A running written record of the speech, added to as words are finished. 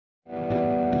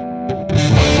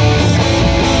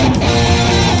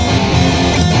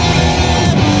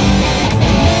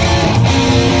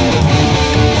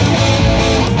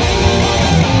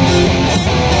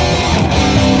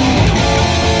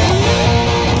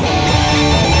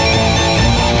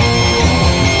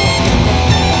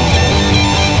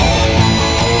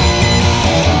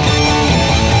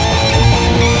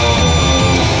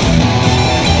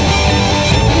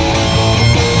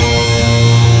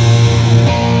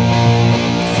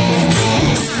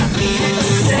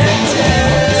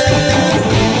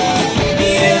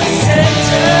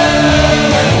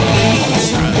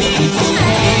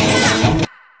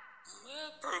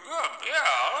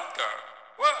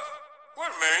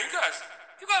you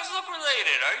guys look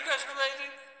related. Are you guys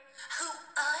related? Who,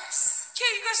 us? Yeah,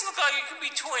 you guys look like you could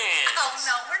be twins. Oh,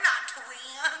 no, we're not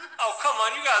twins. Oh, come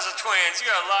on, you guys are twins. You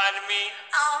gotta lie to me.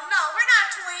 Oh, no, we're not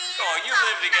twins. Come on, you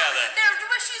live together.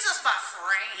 But she's just my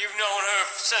friend. You've known her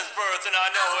since birth, and I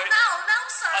know it. No,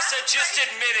 sir. I said just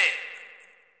admit it.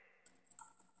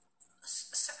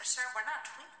 Sir, we're not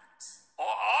twins. Oh,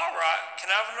 all right. Can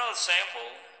I have another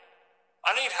sample?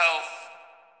 I need help.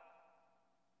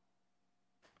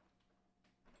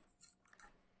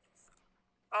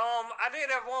 I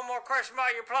did have one more question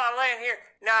about your plot of land here.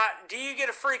 Now, do you get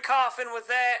a free coffin with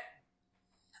that?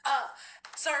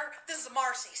 Sir, this is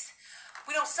Marcy's.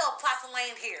 We don't sell plots of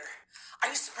land here. Are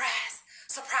you surprised?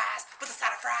 Surprised with a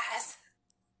side of fries?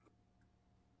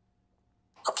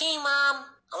 Okay, Mom.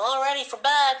 I'm all ready for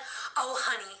bed. Oh,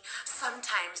 honey,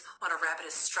 sometimes when a rabbit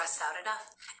is stressed out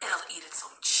enough, it'll eat its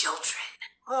own children.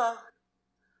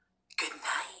 Good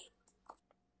night.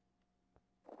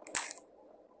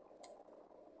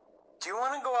 Do you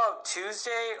want to go out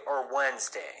Tuesday or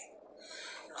Wednesday?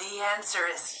 The answer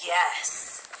is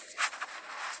yes.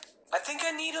 I think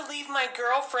I need to leave my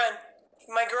girlfriend,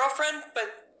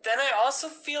 but then I also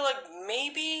feel like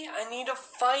maybe I need to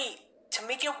fight to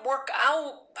make it work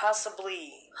out,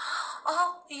 possibly.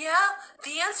 Oh, yeah?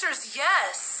 The answer is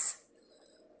yes.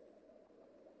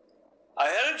 I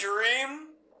had a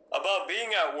dream about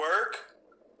being at work,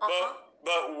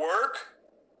 but work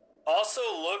also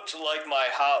looked like my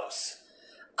house.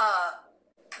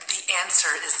 The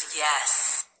answer is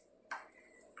yes.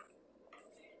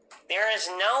 There is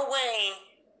no way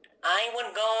I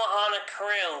would go on a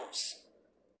cruise.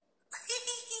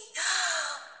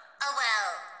 Oh,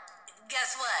 well,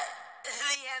 guess what?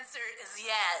 The answer is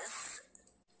yes.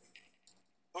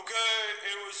 Okay,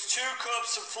 it was 2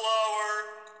 cups of flour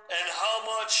and how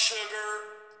much sugar?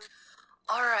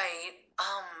 All right,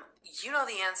 you know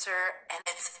the answer, and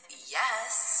it's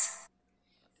yes.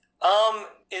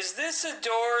 Is this a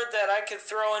door that I could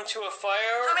throw into a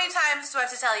fire? How many times do I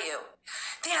have to tell you?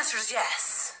 The answer is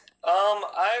yes.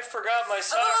 I forgot my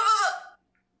socks.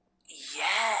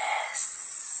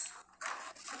 Yes.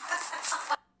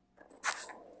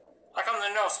 How come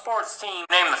there's no sports team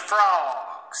named the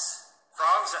Frogs?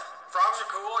 Frogs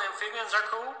are cool, amphibians are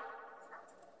cool?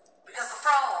 Because the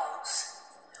frogs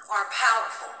aren't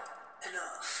powerful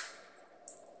enough.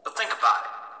 But think about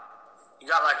it. You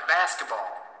got like basketball,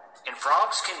 and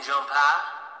frogs can jump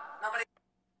high. Nobody.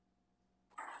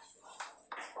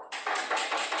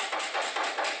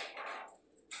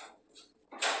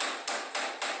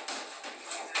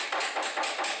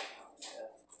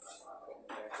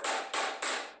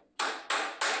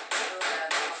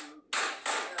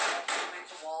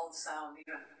 Sound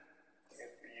even.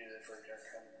 If we use it for a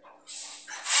haircut.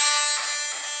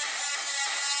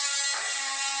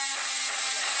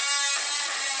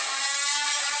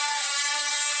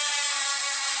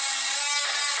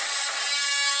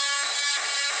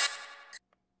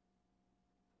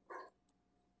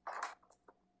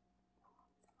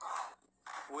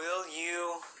 Will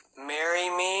you marry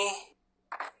me?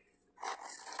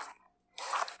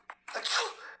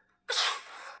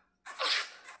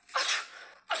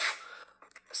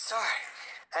 Sorry,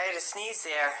 I had to sneeze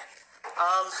there.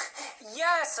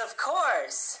 Yes, of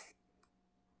course.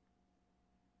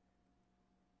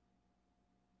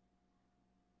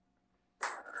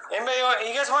 You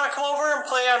guys want to come over and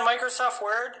play on Microsoft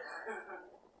Word?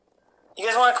 You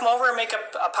guys want to come over and make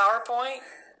a PowerPoint?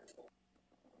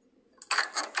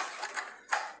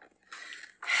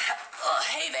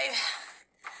 Hey, babe.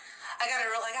 I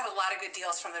got a lot of good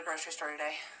deals from the grocery store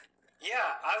today.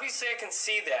 Yeah, obviously I can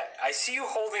see that. I see you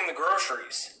holding the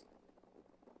groceries.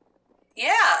 Yeah,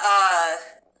 I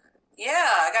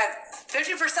got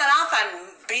 50% off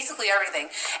on basically everything.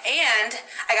 And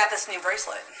I got this new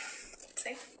bracelet.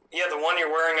 See? Yeah, the one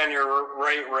you're wearing on your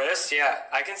right wrist. Yeah,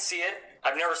 I can see it.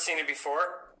 I've never seen it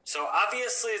before. So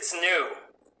obviously it's new.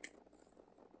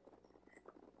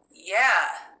 Yeah.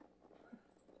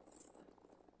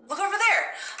 Look over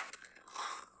there.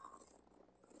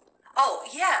 Oh,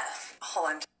 yeah. Hold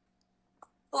on.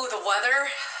 Ooh, the weather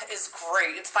is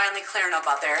great. It's finally clearing up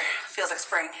out there. Feels like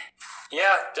spring.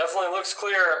 Yeah, definitely looks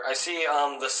clear. I see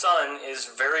the sun is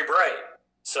very bright.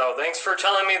 So thanks for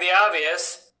telling me the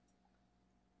obvious.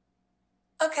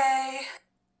 Okay.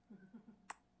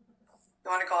 You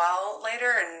want to go out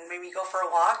later and maybe go for a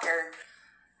walk or...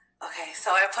 Okay,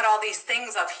 so I put all these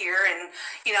things up here and,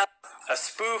 you know... A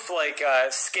spoof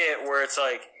skit where it's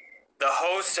like the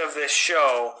host of this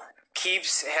show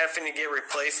keeps having to get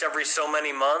replaced every so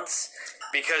many months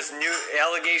because new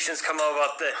allegations come up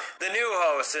about the new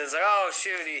host, and it's like, oh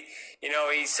shoot,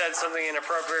 he said something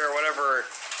inappropriate or whatever,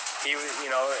 he was,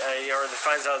 or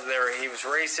finds out that he was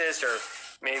racist, or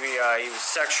maybe he was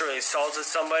sexually assaulted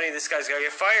somebody, this guy's got to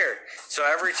get fired. So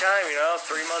every time, 3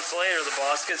 months later, the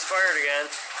boss gets fired again.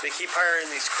 They keep hiring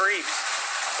these creeps,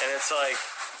 and it's like.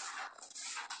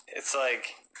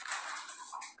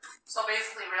 So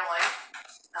basically, real life.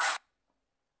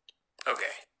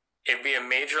 Okay, it'd be a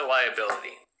major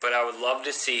liability, but I would love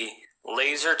to see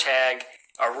laser tag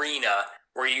arena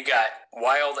where you got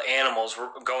wild animals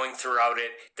going throughout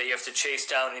it that you have to chase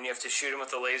down and you have to shoot them with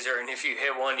the laser, and if you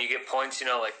hit one you get points,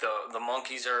 like the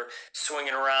monkeys are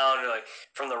swinging around like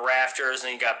from the rafters,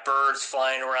 and you got birds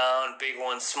flying around, big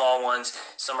ones, small ones,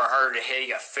 some are harder to hit, you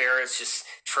got ferrets just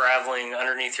traveling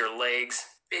underneath your legs.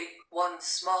 Big one,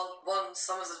 small one,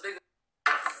 some is as big.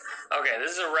 Okay,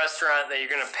 this is a restaurant that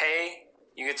you're going to pay,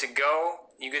 you get to go,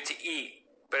 you get to eat.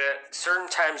 But at certain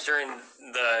times during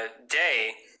the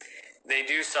day, they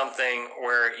do something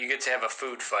where you get to have a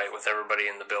food fight with everybody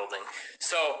in the building.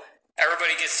 So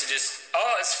everybody gets to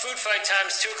it's food fight time,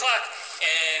 it's 2 o'clock.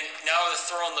 And now they're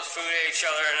throwing the food at each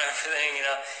other and everything,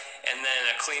 And then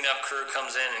a cleanup crew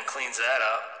comes in and cleans that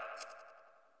up.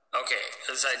 Okay,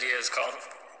 this idea is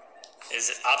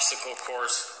obstacle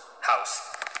course house.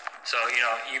 So,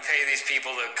 you pay these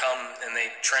people to come and they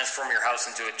transform your house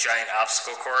into a giant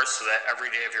obstacle course so that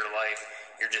every day of your life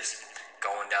you're just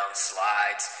going down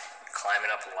slides,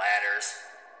 climbing up ladders.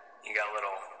 You got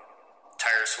little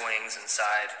tire swings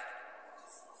inside.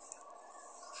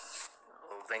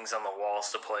 Little things on the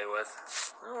walls to play with.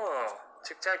 Oh,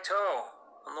 tic-tac-toe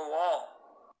on the wall.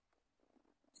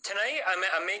 Tonight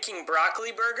I'm making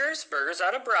broccoli burgers. Burgers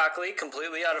out of broccoli,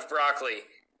 completely out of broccoli.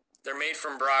 They're made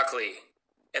from broccoli.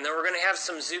 And then we're going to have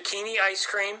some zucchini ice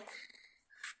cream.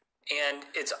 And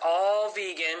it's all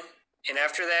vegan. And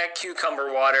after that,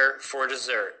 cucumber water for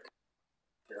dessert.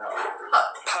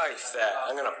 Pife that.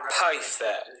 I'm going to pife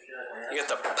that. You get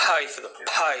the pife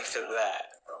of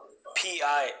that.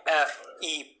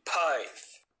 P-I-F-E,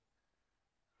 pife.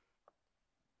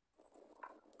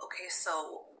 Okay,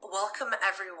 so welcome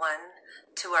everyone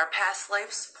to our past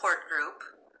life support group.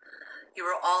 You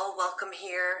are all welcome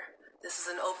here. This is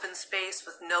an open space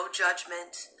with no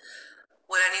judgment.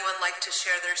 Would anyone like to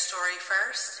share their story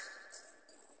first?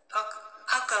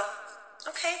 I'll go.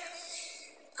 Okay.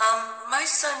 My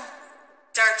son,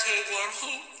 Dartavian,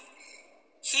 he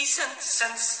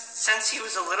since he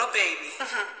was a little baby,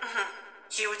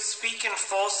 he would speak in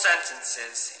full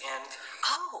sentences, and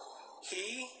Oh.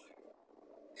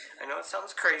 I know it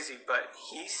sounds crazy, but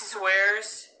he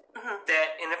swears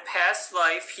that in a past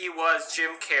life he was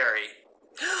Jim Carrey.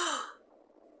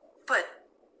 But,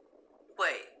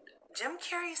 wait, Jim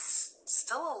Carrey's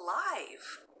still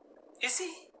alive. Is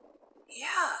he?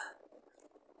 Yeah.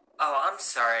 Oh, I'm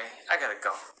sorry. I gotta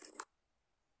go.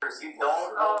 Let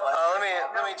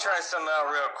me try something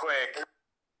out real quick.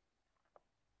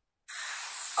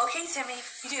 Okay, Timmy,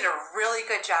 you did a really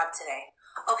good job today.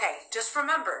 Okay, just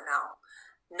remember now,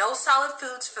 no solid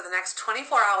foods for the next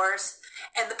 24 hours,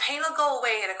 and the pain will go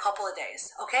away in a couple of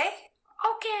days, okay?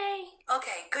 okay.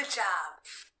 Okay, good job.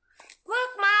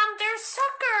 Look, Mom, there's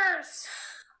suckers.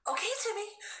 Okay, Timmy,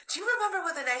 do you remember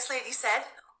what the nice lady said?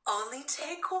 Only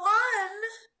take one.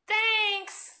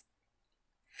 Thanks.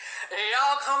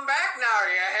 Y'all come back now,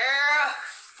 you hear?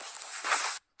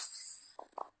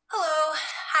 Hello.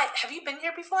 Hi, have you been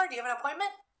here before? Do you have an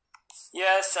appointment?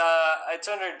 Yes, it's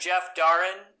under Jeff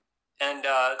Darin, and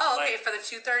Okay, for the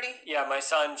 2:30? Yeah, my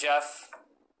son Jeff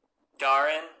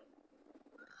Darin.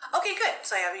 Okay, good.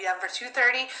 So I have you down for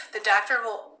 2:30. The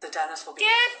dentist will be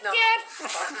Dad.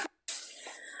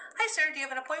 Hi, sir. Do you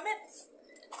have an appointment?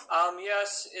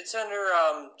 Yes, it's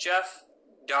under Jeff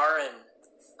Darin.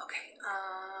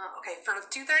 Okay, for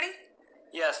 2:30?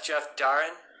 Yes, Jeff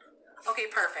Darin. Okay,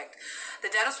 perfect. The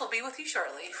dentist will be with you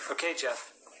shortly. Okay,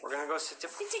 Jeff. We're gonna go sit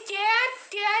down.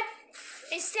 Dad,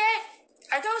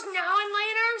 are those now and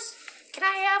laters? Can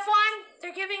I have one?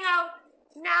 They're giving out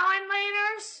now and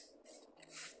laters.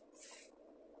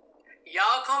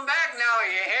 Y'all come back now,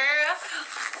 you hear?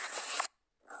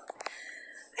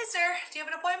 Hi, sir. Do you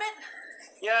have an appointment?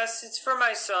 Yes, it's for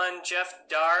my son, Jeff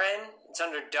Darin. It's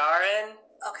under Darin.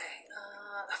 Okay,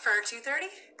 for 2:30?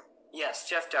 Yes,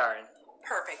 Jeff Darin.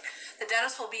 Perfect. The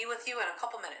dentist will be with you in a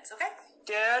couple minutes, okay?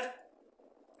 Dad,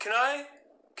 can I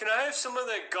have some of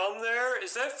that gum there?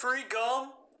 Is that free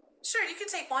gum? Sure, you can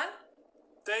take one.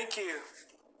 Thank you.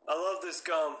 I love this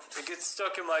gum. It gets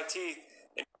stuck in my teeth.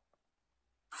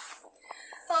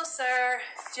 Hello, sir.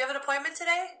 Do you have an appointment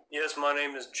today? Yes, my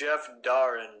name is Jeff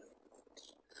Darin.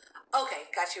 Okay,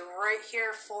 got you right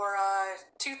here for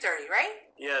 2:30, right?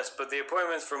 Yes, but the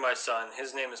appointment's for my son.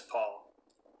 His name is Paul.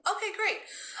 Okay, great.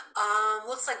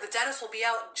 Looks like the dentist will be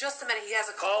out in just a minute. He has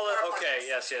a couple Paul, more okay,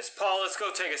 appointments. yes. Paul, let's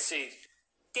go take a seat.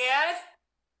 Dad,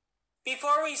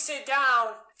 before we sit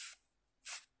down,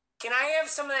 can I have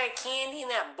some of that candy in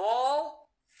that bowl?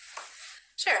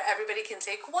 Sure, everybody can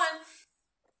take one.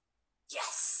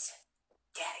 Yes.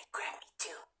 Daddy, grab me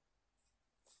too.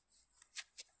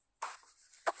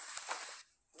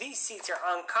 These seats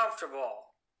are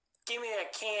uncomfortable. Give me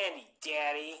that candy,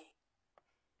 Daddy.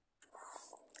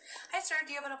 Hi, sir.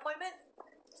 Do you have an appointment?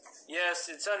 Yes,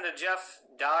 it's under Jeff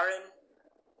Darren.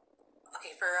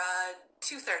 Okay, for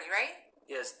 2:30, right?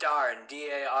 Yes, Darren,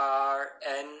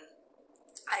 D-A-R-R-N.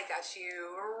 I got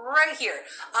you right here.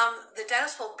 The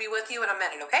dentist will be with you in a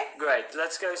minute, okay? Great,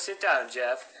 let's go sit down,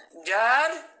 Jeff.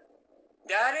 Dad?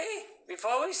 Daddy?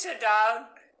 Before we sit down,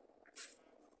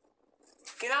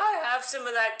 can I have some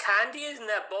of that candy in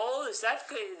that bowl? Is that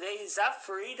good? Is that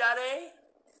free, Daddy?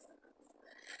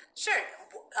 Sure.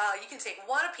 You can take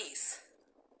one apiece.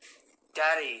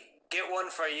 Daddy, get one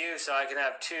for you so I can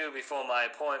have two before my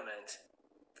appointment.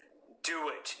 Do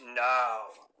it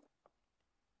now.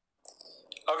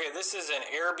 Okay, this is an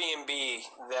Airbnb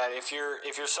that if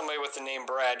you're somebody with the name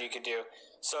Brad, you could do.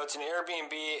 So it's an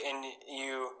Airbnb and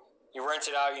you rent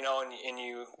it out, and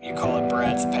you call it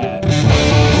Brad's Pad.